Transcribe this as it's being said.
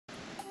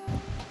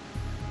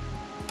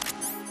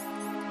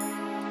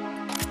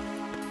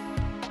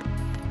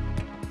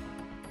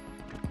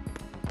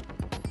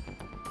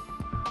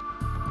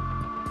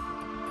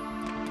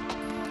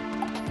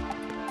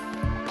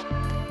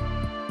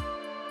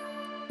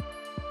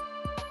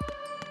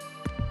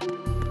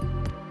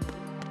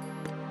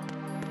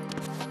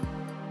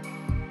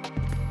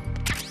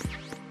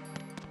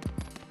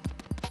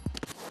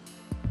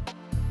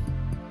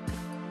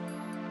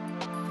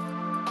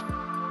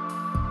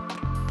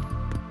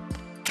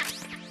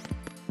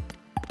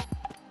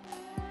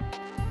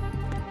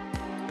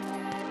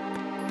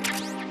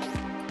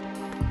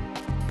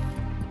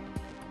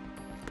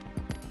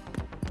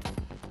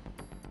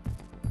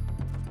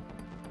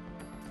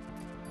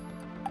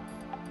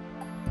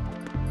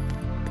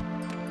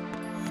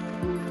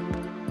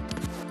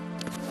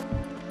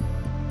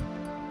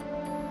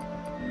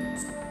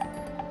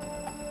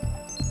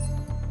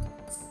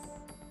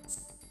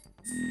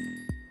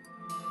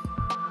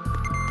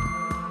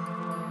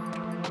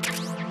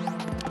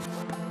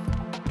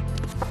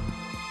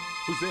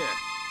Who's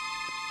there?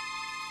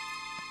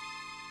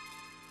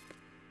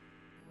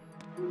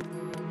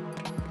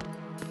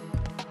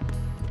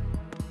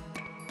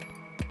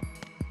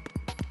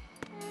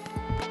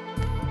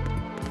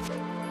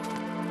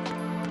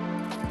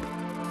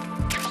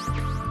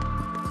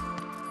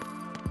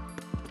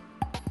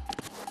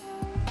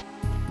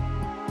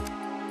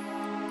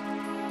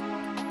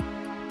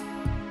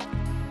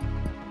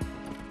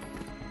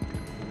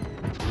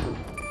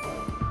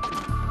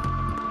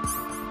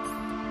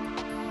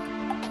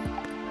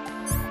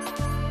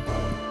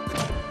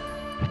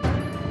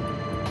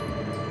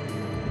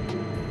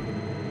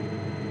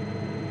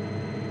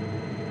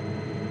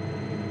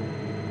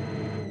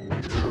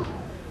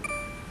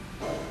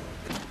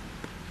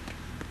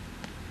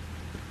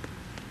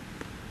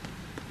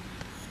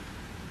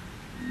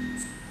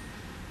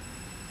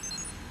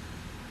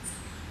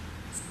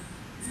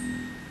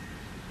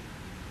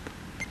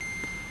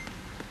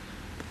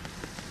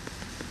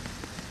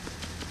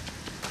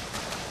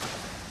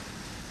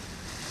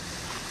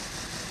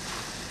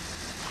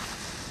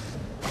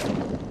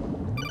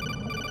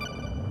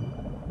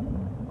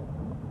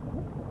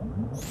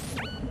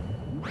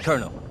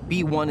 Colonel,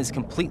 B1 is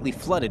completely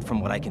flooded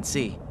from what I can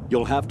see.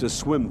 You'll have to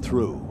swim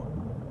through.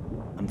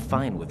 I'm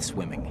fine with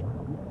swimming.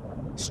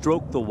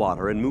 Stroke the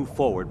water and move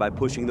forward by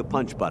pushing the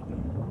punch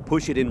button.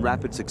 Push it in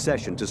rapid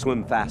succession to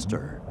swim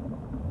faster.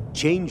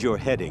 Change your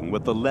heading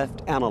with the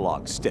left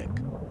analog stick.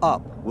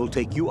 Up will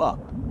take you up.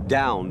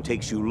 Down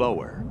takes you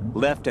lower.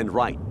 Left and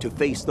right to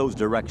face those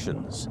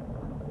directions.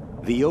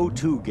 The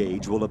O2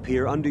 gauge will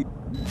appear under...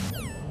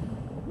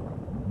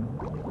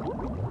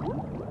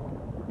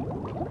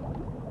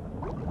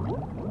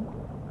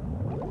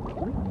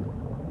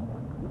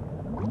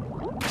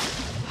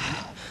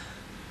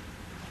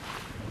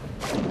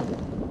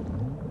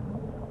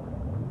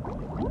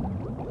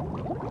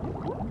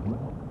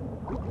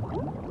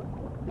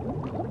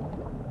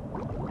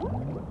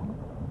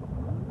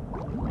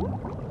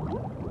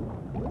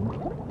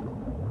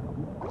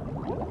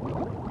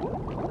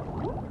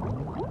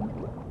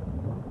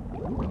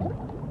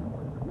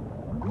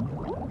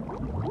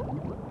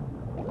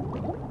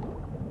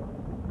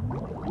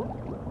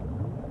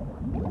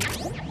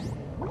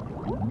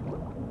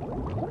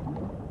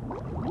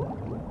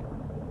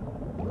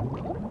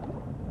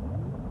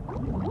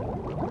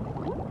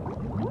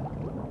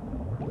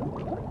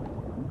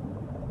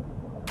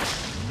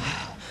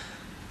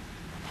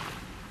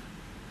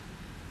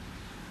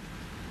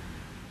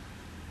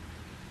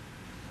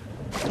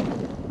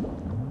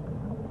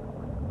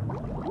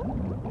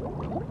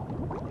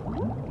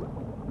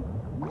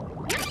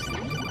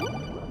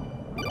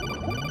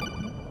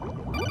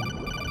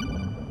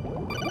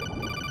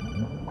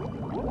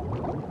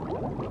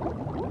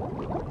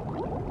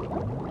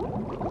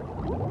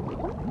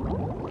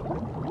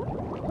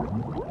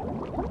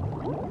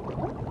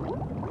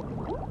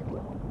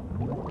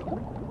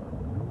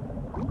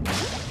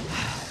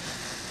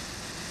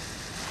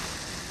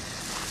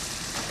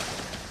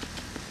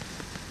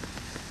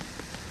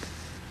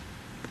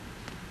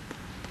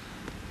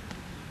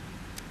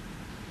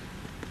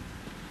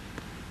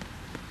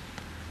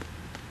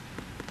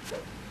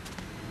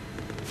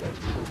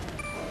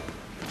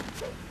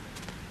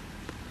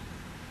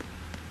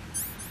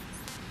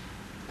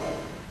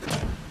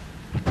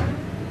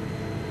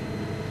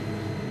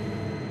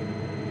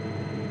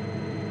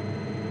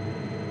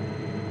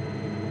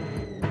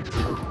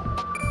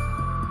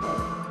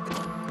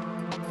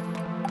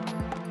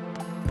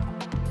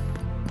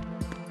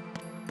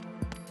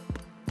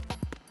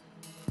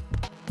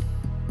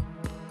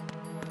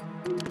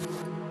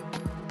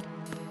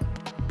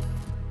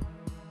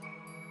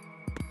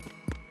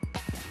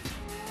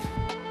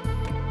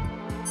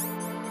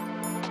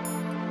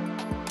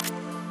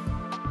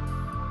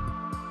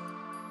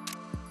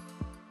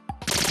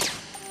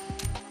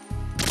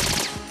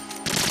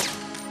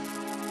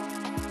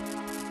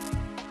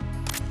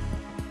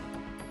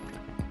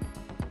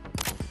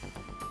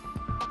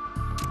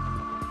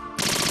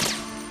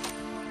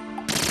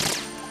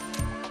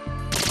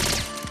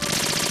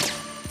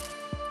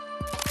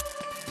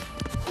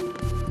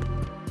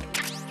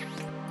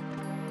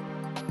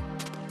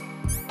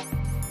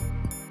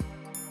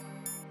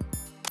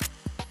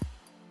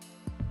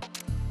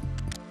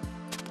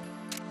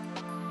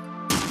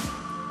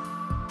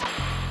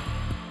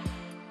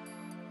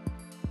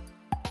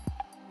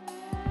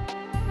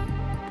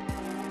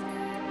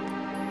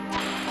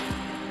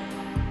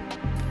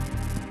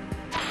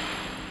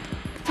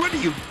 What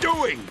are you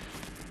doing?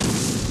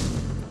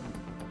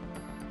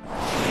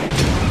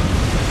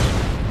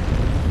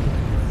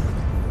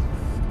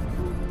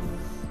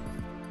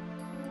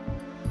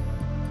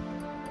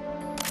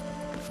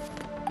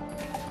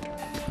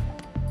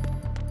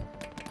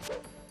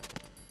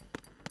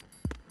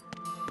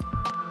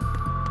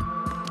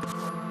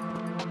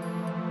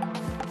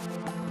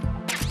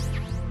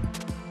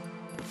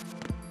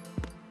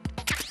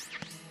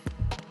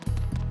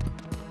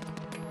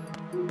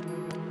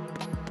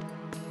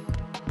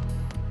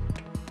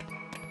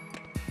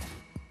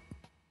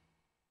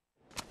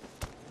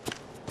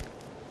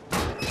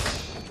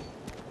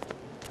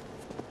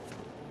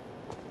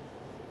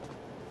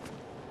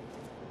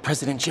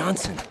 President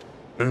Johnson,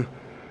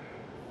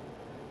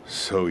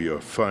 So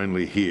you're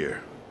finally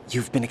here.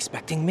 you've been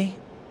expecting me?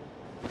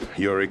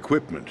 Your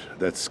equipment,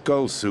 that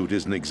skull suit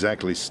isn't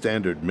exactly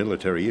standard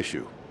military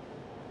issue.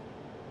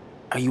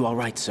 Are you all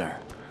right, sir?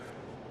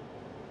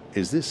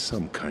 Is this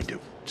some kind of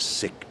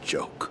sick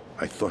joke?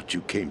 I thought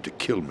you came to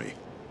kill me.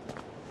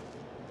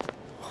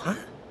 What?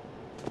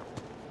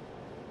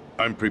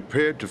 I'm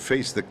prepared to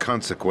face the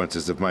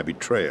consequences of my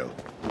betrayal.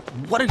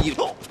 What are you...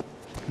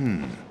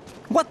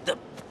 What the...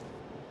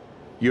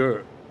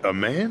 You're a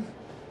man?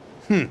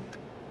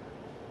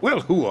 Well,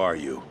 who are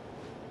you?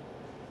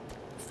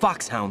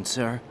 Foxhound,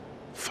 sir.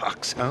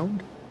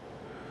 Foxhound?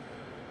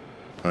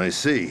 I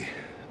see.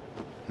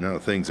 Now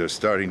things are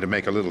starting to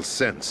make a little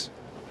sense.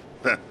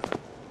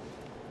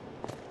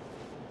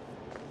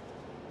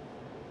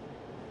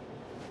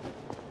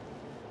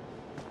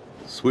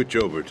 Switch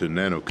over to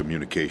nano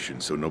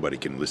communication so nobody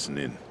can listen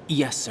in.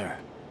 Yes, sir.